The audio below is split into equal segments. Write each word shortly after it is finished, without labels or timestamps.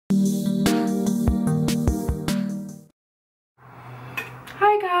Hi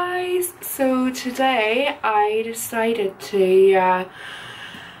guys, so today I decided to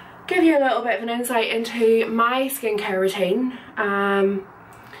give you a little bit of an insight into my skincare routine.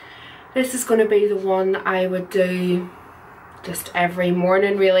 This is going to be the one I would do just every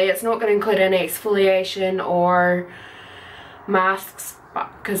morning really. It's not going to include any exfoliation or masks,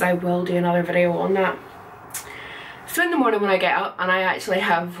 because I will do another video on that. So in the morning when I get up, and I actually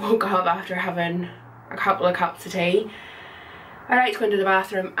have woke up after having a couple of cups of tea, I like to go into the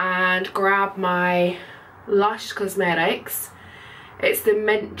bathroom and grab my Lush Cosmetics. It's the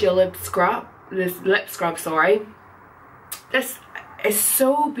Mint Julep Scrub, this lip scrub, sorry. This is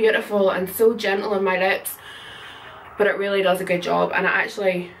so beautiful and so gentle on my lips, but it really does a good job, and it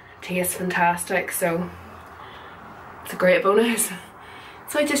actually tastes fantastic, so it's a great bonus.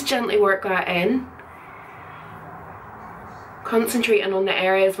 So I just gently work that in, concentrating on the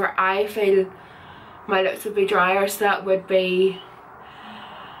areas where I feel my lips would be drier, so that would be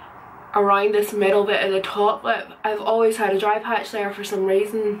around this middle bit of the top lip. I've always had a dry patch there for some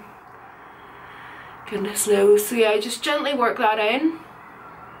reason, goodness knows. So yeah, just gently work that in,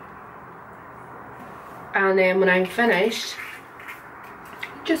 and then when I'm finished,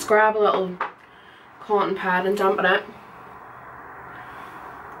 just grab a little cotton pad and dampen it,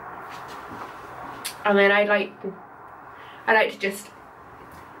 and then I like to just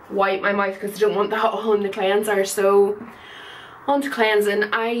wipe my mouth because I don't want that all in the cleanser. So on to cleansing,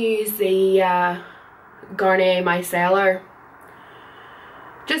 I use the Garnier Micellar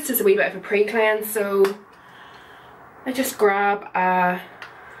just as a wee bit of a pre-cleanse. So I just grab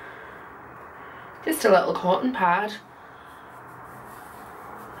just a little cotton pad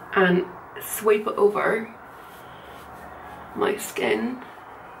and sweep it over my skin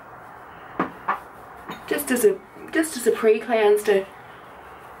just as a pre-cleanse to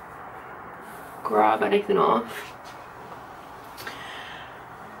grab anything off.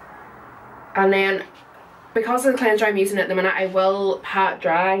 And then because of the cleanser I'm using at the minute, I will pat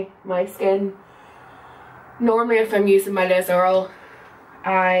dry my skin. Normally if I'm using my laser oil,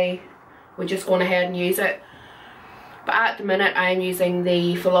 I would just go on ahead and use it, but at the minute I'm using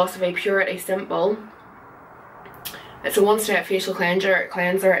the Philosophy Purity Simple. It's a one-step facial cleanser.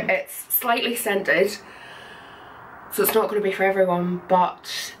 It's slightly scented, so it's not going to be for everyone,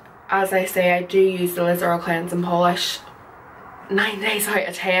 but as I say, I do use the laser oil cleansing polish 9 days out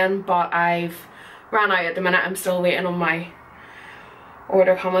of 10, but I've ran out at the minute. I'm still waiting on my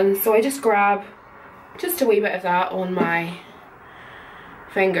order coming, so I just grab just a wee bit of that on my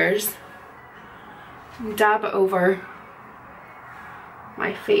fingers and dab it over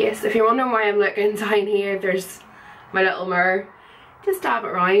my face. If you're wondering why I'm looking down here, there's my little mirror. Just dab it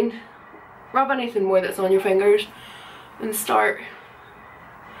around, rub anything more that's on your fingers, and start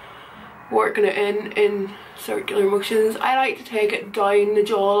working it in circular motions. I like to take it down the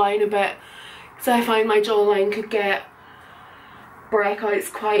jawline a bit, because I find my jawline could get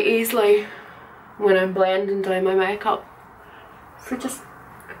breakouts quite easily when I'm blending down my makeup. So just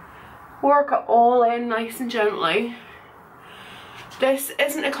work it all in nice and gently. This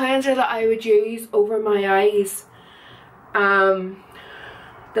isn't a cleanser that I would use over my eyes.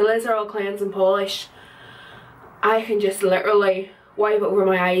 The laser oil cleansing polish, I can just literally wipe it over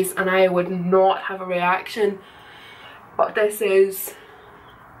my eyes and I would not have a reaction, but this is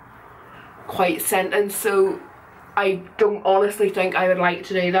quite scented, so I don't honestly think I would like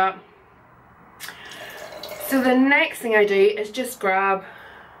to do that. So the next thing I do is just grab,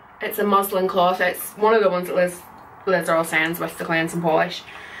 it's a muslin cloth, it's one of the ones that laser oil sends with the cleansing polish.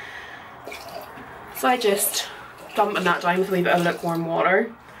 So I just dumping that down with a wee bit of lukewarm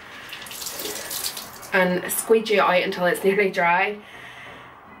water and squeegee it out until it's nearly dry.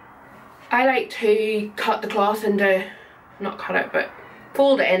 I like to cut the cloth into, not cut it, but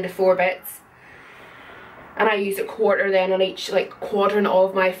fold it into 4 bits, and I use a quarter then on each quadrant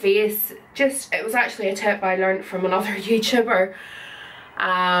of my face. Just, it was actually a tip I learned from another YouTuber,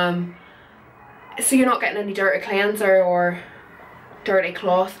 so you're not getting any dirty cleanser or dirty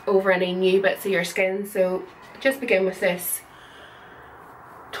cloth over any new bits of your skin. So just begin with this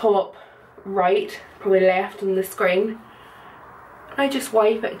top right, probably left on the screen. I just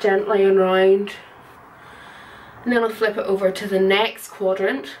wipe it gently and round, and then I'll flip it over to the next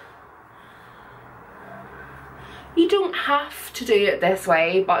quadrant. You don't have to do it this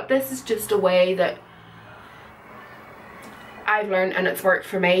way, but this is just a way that I've learned and it's worked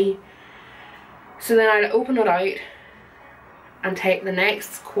for me. So then I'll open it out and take the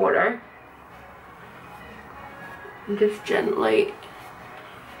next quarter and just gently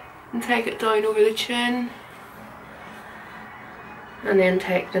and take it down over the chin and then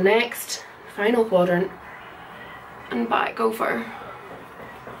take the next final quadrant and back over.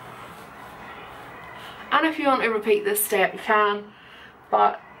 And if you want to repeat this step, you can,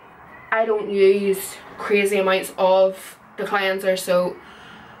 but I don't use crazy amounts of the cleanser, so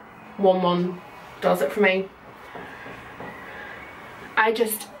 1 does it for me. I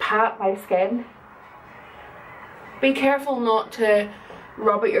just pat my skin. Be careful not to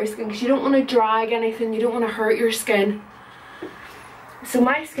rub at your skin because you don't want to drag anything, you don't want to hurt your skin. So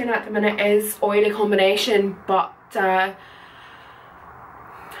my skin at the minute is oily combination, but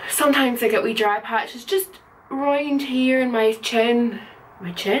sometimes I get wee dry patches just round here in my chin,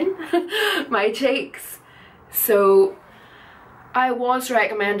 my cheeks. So I was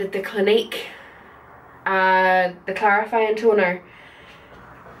recommended the Clinique, the clarifying toner.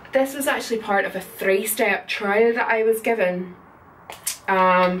 This was actually part of a 3-step trial that I was given.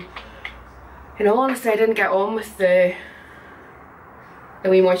 In all honesty, I didn't get on with the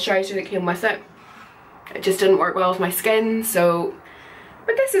wee moisturiser that came with it. It just didn't work well with my skin, so...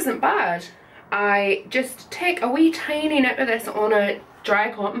 But this isn't bad. I just take a wee tiny nip of this on a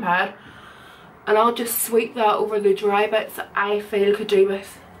dry cotton pad and I'll just sweep that over the dry bits that I feel could do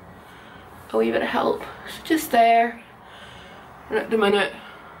with a wee bit of help. So just there, and at the minute,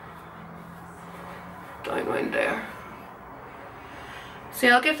 down round there. So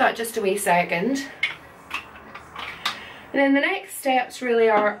I'll give that just a wee second. And then the next steps really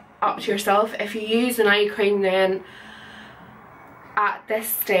are up to yourself. If you use an eye cream, then at this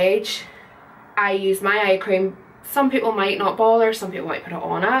stage I use my eye cream. Some people might not bother, some people might put it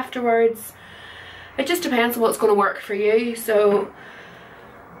on afterwards. It just depends on what's going to work for you. So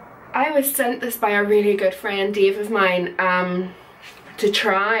I was sent this by a really good friend, Dave of mine, to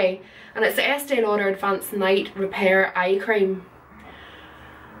try, and it's the Estee Lauder Advanced Night Repair Eye Cream.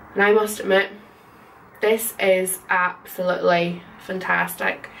 And I must admit, this is absolutely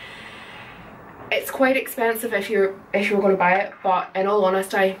fantastic. It's quite expensive if you're going to buy it, but in all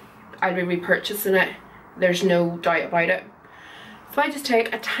honesty, I'll be repurchasing it. There's no doubt about it. So I just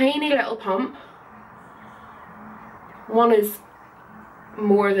take a tiny little pump. One is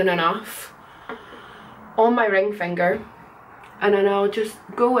more than enough, on my ring finger, and then I'll just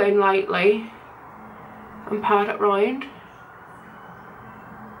go in lightly and pat it round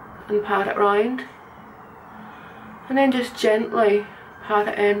and pat it round, and then just gently pat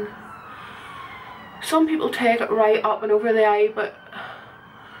it in. Some people take it right up and over the eye, but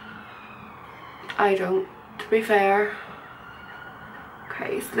I don't, to be fair.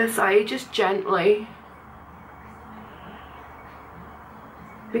 Okay, so this eye, just gently.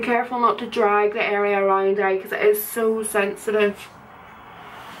 Be careful not to drag the area around the eye because it is so sensitive.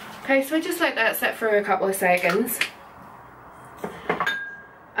 Okay, so I just let that sit for a couple of seconds.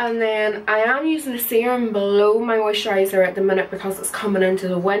 And then I am using a serum below my moisturiser at the minute because it's coming into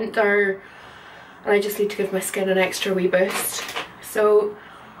the winter and I just need to give my skin an extra wee boost. So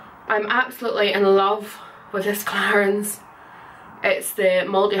I'm absolutely in love with this Clarins. It's the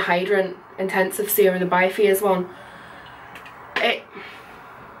multi-hydrant intensive serum, the biphase one. It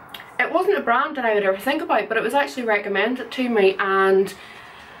wasn't a brand that I would ever think about, but it was actually recommended to me and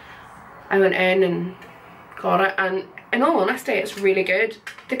I went in and got it, and in all honesty it's really good.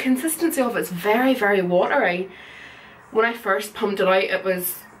 The consistency of it's very, very watery. When I first pumped it out it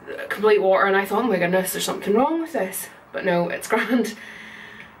was complete water and I thought, oh my goodness, there's something wrong with this. But no, it's grand.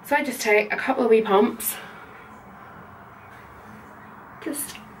 So I just take a couple of wee pumps,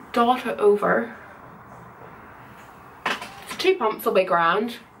 just dot it over. So 2 pumps will be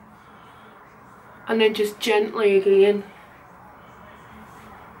grand. And then just gently again.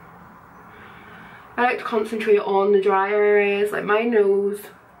 I like to concentrate on the drier areas, like my nose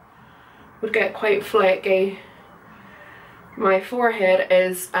would get quite flaky. My forehead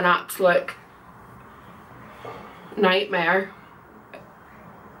is an absolute nightmare.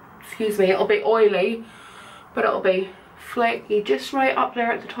 Excuse me, it'll be oily, but it'll be flaky just right up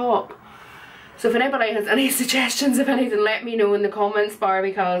there at the top. So if anybody has any suggestions of anything, let me know in the comments bar,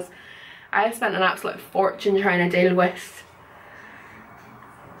 because I've spent an absolute fortune trying to deal with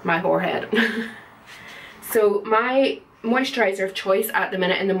my forehead. So my moisturiser of choice at the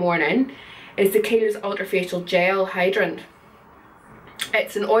minute in the morning is the Kiehl's Ultra Facial Gel Hydrant.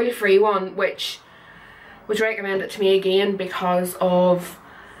 It's an oil-free one, which was recommended to me again because of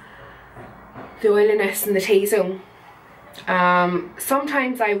the oiliness in the T-zone.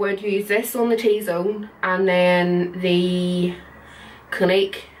 Sometimes I would use this on the T-zone and then the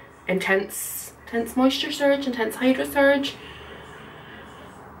Clinique Intense Moisture Surge, Intense Hydra Surge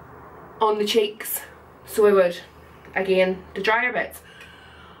on the cheeks. So I would, again, the drier bits.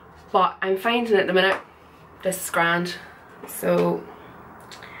 But I'm finding at the minute this is grand. So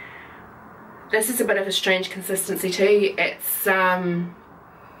this is a bit of a strange consistency too. It's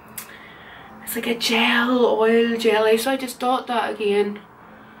like a gel, oil jelly, so I just dot that again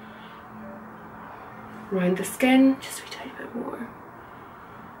around the skin, just a tiny bit more.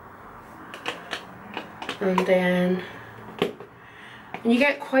 And then you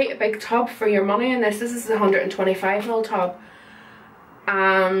get quite a big tub for your money in this. This is a 125ml tub.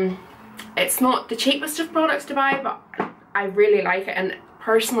 It's not the cheapest of products to buy, but I really like it, and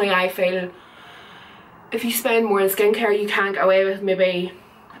personally I feel if you spend more on skincare you can get away with maybe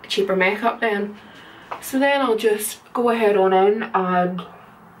a cheaper makeup then. So then I'll just go ahead on in and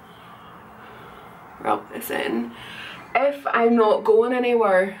rub this in. If I'm not going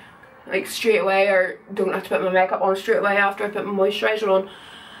anywhere like straight away, or don't have to put my makeup on straight away after I put my moisturiser on,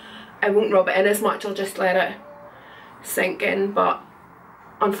 I won't rub it in as much, I'll just let it sink in. But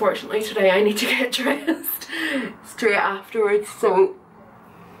unfortunately today I need to get dressed straight afterwards, so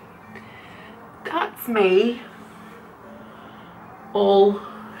that's me all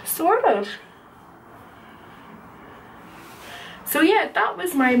sorted. So yeah, that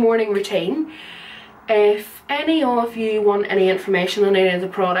was my morning routine. If any of you want any information on any of the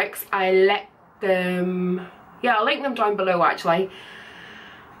products, I'll link them down below actually.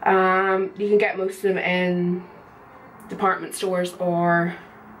 You can get most of them in department stores or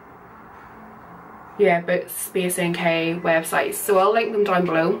Boots, Space NK websites, so I'll link them down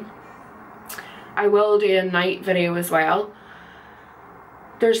below. I will do a night video as well.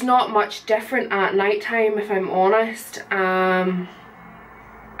 There's not much different at night time, if I'm honest.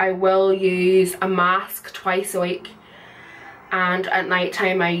 I will use a mask twice a week, and at night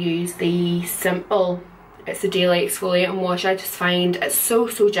time I use the Simple, it's a daily exfoliating wash. I just find it's so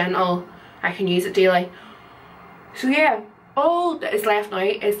gentle, I can use it daily. So yeah, all that is left now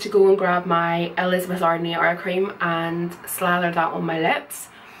is to go and grab my Elizabeth Arden eye cream and slather that on my lips,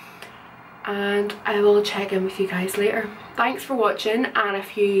 and I will check in with you guys later. Thanks for watching, and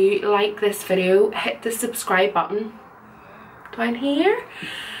if you like this video, hit the subscribe button down here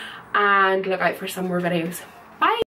and look out for some more videos. Bye!